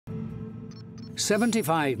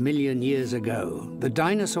75 million years ago, the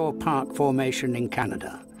Dinosaur Park Formation in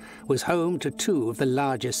Canada was home to two of the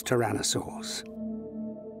largest tyrannosaurs.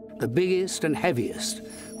 The biggest and heaviest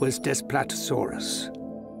was Daspletosaurus.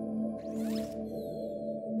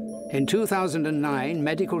 In 2009,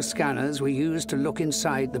 medical scanners were used to look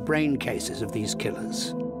inside the brain cases of these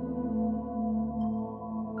killers.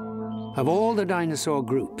 Of all the dinosaur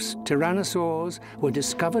groups, tyrannosaurs were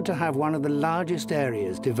discovered to have one of the largest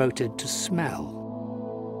areas devoted to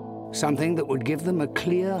smell, something that would give them a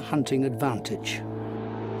clear hunting advantage.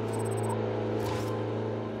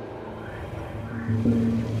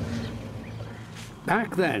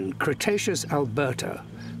 Back then, Cretaceous Alberta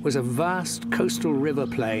was a vast coastal river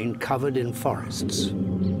plain covered in forests.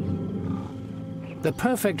 The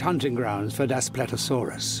perfect hunting grounds for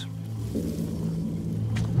Daspletosaurus.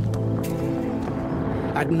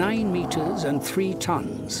 At 9 meters and 3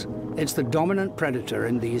 tons, it's the dominant predator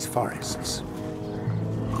in these forests.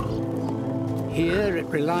 Here, it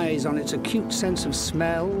relies on its acute sense of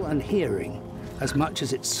smell and hearing as much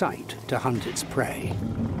as its sight to hunt its prey.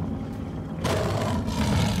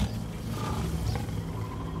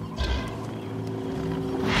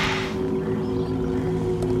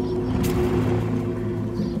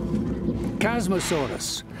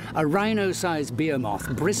 Chasmosaurus, a rhino-sized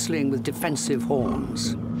behemoth bristling with defensive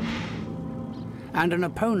horns, and an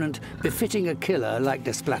opponent befitting a killer like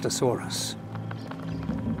Daspletosaurus.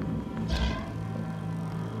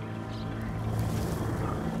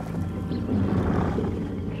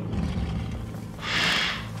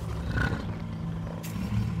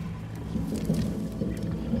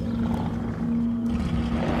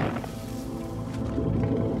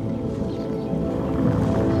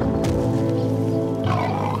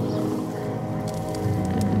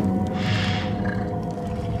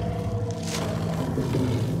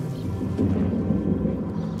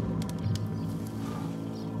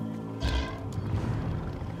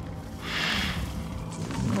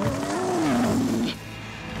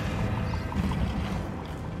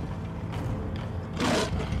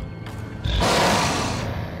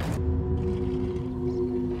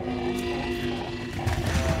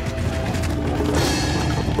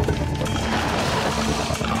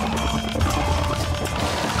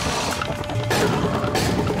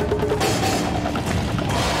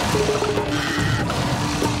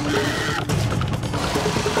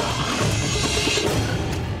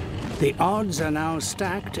 The odds are now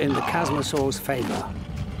stacked in the Chasmosaur's favor.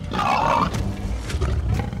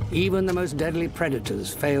 Even the most deadly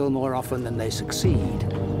predators fail more often than they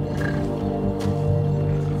succeed.